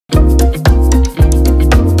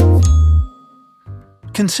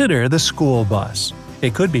Consider the school bus.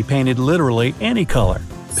 It could be painted literally any color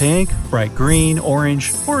 – pink, bright green,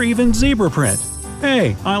 orange, or even zebra print.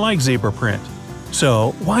 Hey, I like zebra print.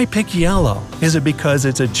 So, why pick yellow? Is it because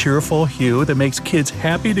it's a cheerful hue that makes kids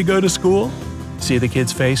happy to go to school? See the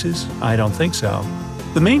kids' faces? I don't think so.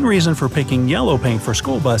 The main reason for picking yellow paint for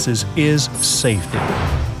school buses is safety.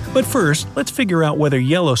 But first, let's figure out whether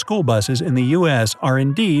yellow school buses in the US are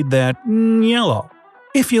indeed that yellow.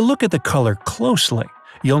 If you look at the color closely,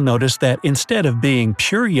 you'll notice that instead of being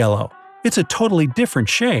pure yellow, it's a totally different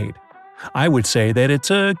shade. I would say that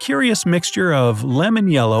it's a curious mixture of lemon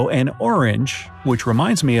yellow and orange, which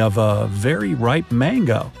reminds me of a very ripe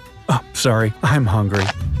mango. Oh, sorry, I'm hungry.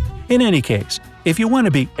 In any case, if you want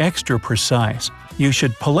to be extra precise, you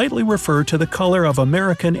should politely refer to the color of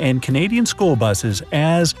American and Canadian school buses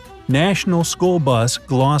as National School Bus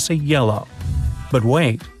Glossy Yellow. But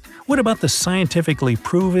wait, what about the scientifically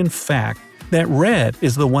proven fact that red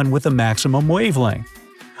is the one with the maximum wavelength?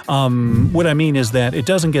 What I mean is that it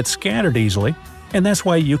doesn't get scattered easily, and that's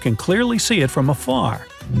why you can clearly see it from afar.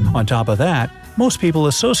 On top of that, most people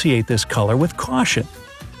associate this color with caution.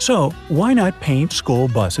 So, why not paint school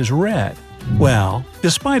buses red? Well,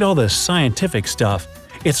 despite all the scientific stuff,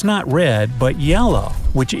 it's not red but yellow,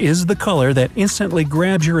 which is the color that instantly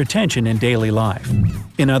grabs your attention in daily life.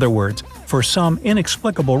 In other words, for some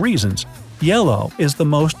inexplicable reasons, yellow is the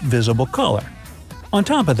most visible color. On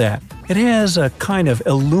top of that, it has a kind of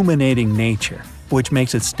illuminating nature, which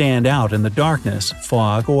makes it stand out in the darkness,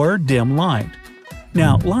 fog, or dim light.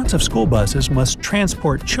 Now, lots of school buses must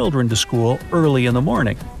transport children to school early in the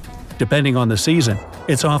morning. Depending on the season,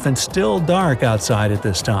 it's often still dark outside at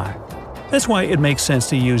this time. That's why it makes sense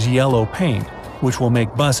to use yellow paint, which will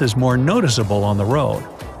make buses more noticeable on the road.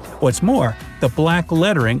 What's more, the black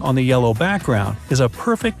lettering on the yellow background is a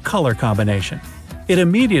perfect color combination. It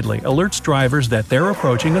immediately alerts drivers that they're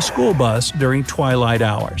approaching a school bus during twilight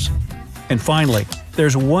hours. And finally,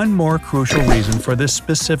 there's one more crucial reason for this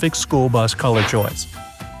specific school bus color choice.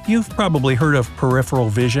 You've probably heard of peripheral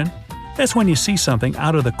vision. That's when you see something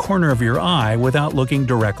out of the corner of your eye without looking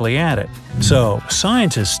directly at it. So,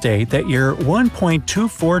 scientists state that you're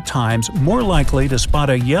 1.24 times more likely to spot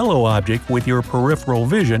a yellow object with your peripheral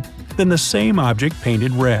vision than the same object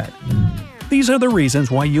painted red. These are the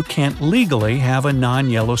reasons why you can't legally have a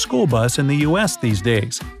non-yellow school bus in the US these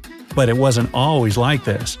days. But it wasn't always like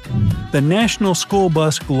this. The National School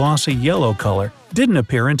Bus Glossy Yellow color didn't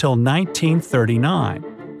appear until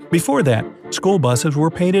 1939. Before that, school buses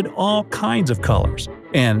were painted all kinds of colors.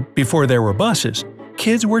 And before there were buses,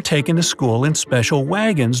 kids were taken to school in special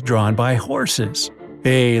wagons drawn by horses.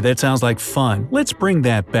 Hey, that sounds like fun. Let's bring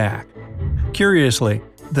that back. Curiously,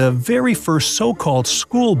 the very first so-called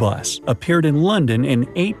school bus appeared in London in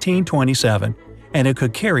 1827, and it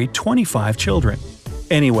could carry 25 children.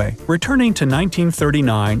 Anyway, returning to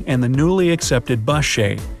 1939 and the newly accepted bus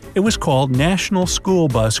shade, it was called National School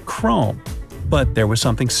Bus Chrome. But there was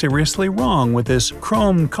something seriously wrong with this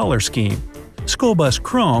chrome color scheme. School bus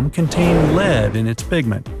chrome contained lead in its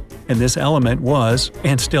pigment, and this element was,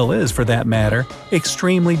 and still is for that matter,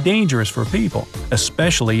 extremely dangerous for people,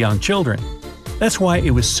 especially young children. That's why it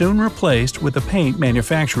was soon replaced with the paint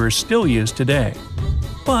manufacturers still use today.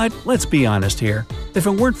 But let's be honest here, if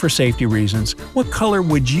it weren't for safety reasons, what color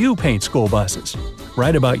would you paint school buses?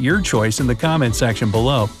 Write about your choice in the comment section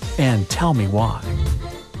below and tell me why.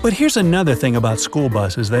 But here's another thing about school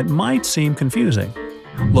buses that might seem confusing.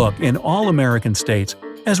 Look, in all American states,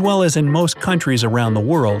 as well as in most countries around the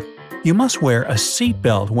world, you must wear a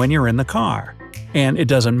seatbelt when you're in the car. And it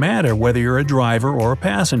doesn't matter whether you're a driver or a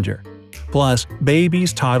passenger. Plus,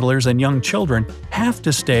 babies, toddlers, and young children have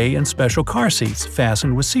to stay in special car seats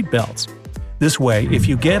fastened with seatbelts. This way, if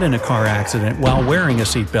you get in a car accident while wearing a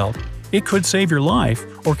seatbelt, it could save your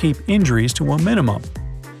life or keep injuries to a minimum.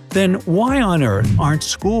 Then why on earth aren't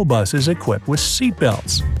school buses equipped with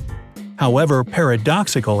seatbelts? However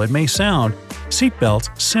paradoxical it may sound,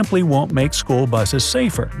 seatbelts simply won't make school buses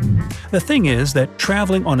safer. The thing is that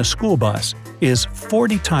traveling on a school bus is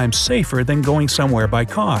 40 times safer than going somewhere by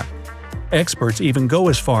car. Experts even go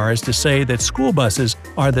as far as to say that school buses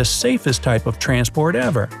are the safest type of transport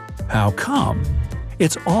ever. How come?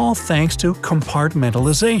 It's all thanks to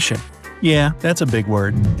compartmentalization. Yeah, that's a big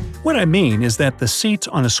word. What I mean is that the seats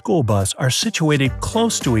on a school bus are situated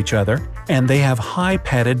close to each other and they have high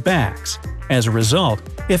padded backs. As a result,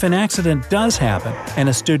 if an accident does happen and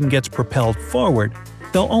a student gets propelled forward,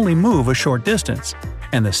 they'll only move a short distance.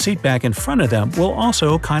 And the seat back in front of them will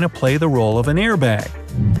also kind of play the role of an airbag.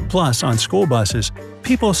 Plus, on school buses,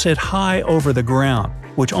 people sit high over the ground,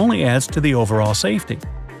 which only adds to the overall safety.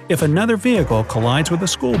 If another vehicle collides with a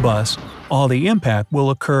school bus, all the impact will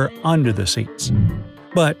occur under the seats.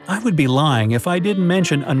 But I would be lying if I didn't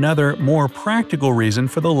mention another, more practical reason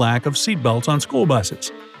for the lack of seatbelts on school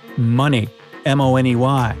buses. Money.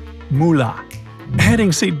 M-O-N-E-Y. Moolah. Adding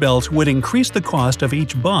seatbelts would increase the cost of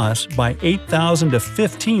each bus by $8,000 to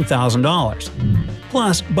 $15,000.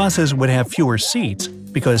 Plus, buses would have fewer seats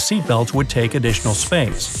because seatbelts would take additional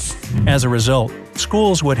space. As a result,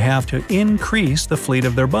 schools would have to increase the fleet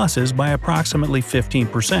of their buses by approximately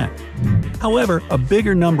 15%. However, a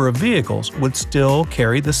bigger number of vehicles would still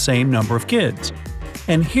carry the same number of kids.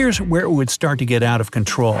 And here's where it would start to get out of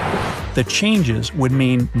control. The changes would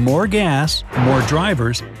mean more gas, more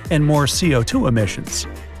drivers, and more CO2 emissions.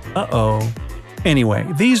 Uh-oh. Anyway,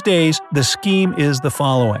 these days, the scheme is the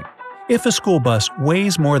following. If a school bus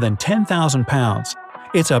weighs more than 10,000 pounds,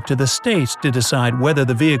 it's up to the states to decide whether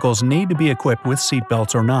the vehicles need to be equipped with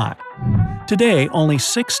seatbelts or not. Today, only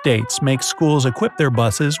 6 states make schools equip their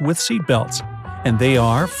buses with seatbelts, and they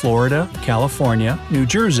are Florida, California, New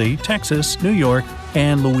Jersey, Texas, New York,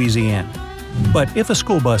 and Louisiana. But if a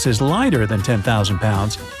school bus is lighter than 10,000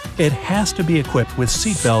 pounds, it has to be equipped with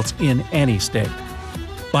seatbelts in any state.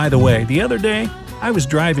 By the way, the other day, I was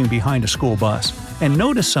driving behind a school bus and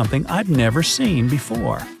noticed something I'd never seen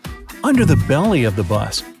before. Under the belly of the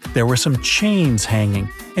bus, there were some chains hanging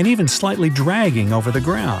and even slightly dragging over the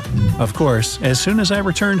ground. Of course, as soon as I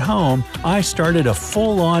returned home, I started a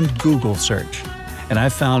full-on Google search. And I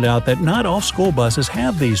found out that not all school buses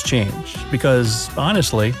have these chains because,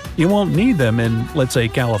 honestly, you won't need them in, let's say,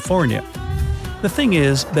 California. The thing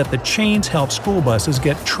is that the chains help school buses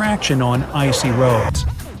get traction on icy roads.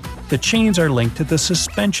 The chains are linked to the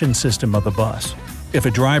suspension system of the bus. If a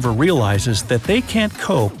driver realizes that they can't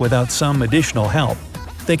cope without some additional help,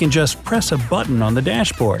 they can just press a button on the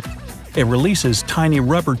dashboard. It releases tiny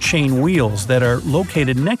rubber chain wheels that are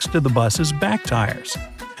located next to the bus's back tires.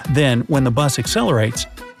 Then, when the bus accelerates,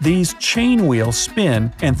 these chain wheels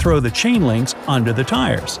spin and throw the chain links under the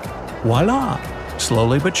tires. Voila!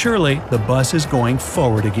 Slowly but surely, the bus is going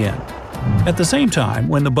forward again. At the same time,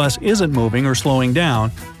 when the bus isn't moving or slowing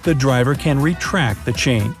down, the driver can retract the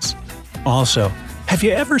chains. Also, have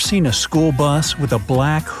you ever seen a school bus with a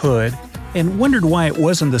black hood and wondered why it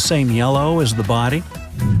wasn't the same yellow as the body?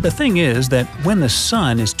 The thing is that when the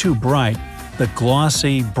sun is too bright, the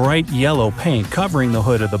glossy, bright yellow paint covering the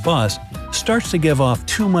hood of the bus starts to give off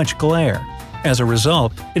too much glare. As a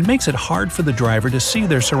result, it makes it hard for the driver to see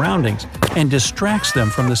their surroundings and distracts them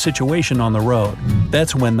from the situation on the road.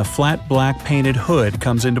 That's when the flat black painted hood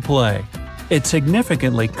comes into play. It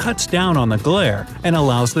significantly cuts down on the glare and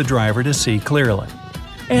allows the driver to see clearly.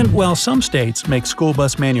 And while some states make school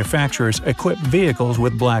bus manufacturers equip vehicles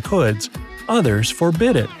with black hoods, others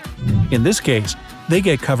forbid it. In this case, they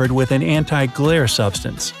get covered with an anti-glare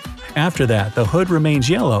substance. After that, the hood remains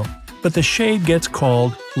yellow, but the shade gets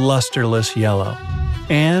called lusterless yellow.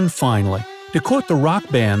 And finally, to quote the rock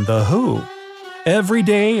band The Who, "Every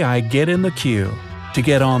day I get in the queue to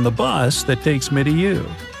get on the bus that takes me to you.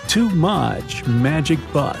 Too much magic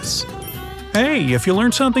bus." Hey, if you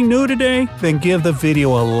learned something new today, then give the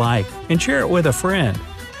video a like and share it with a friend.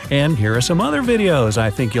 And here are some other videos I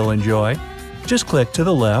think you'll enjoy. Just click to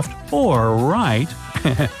the left or right.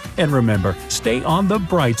 And remember, stay on the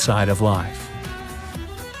bright side of life.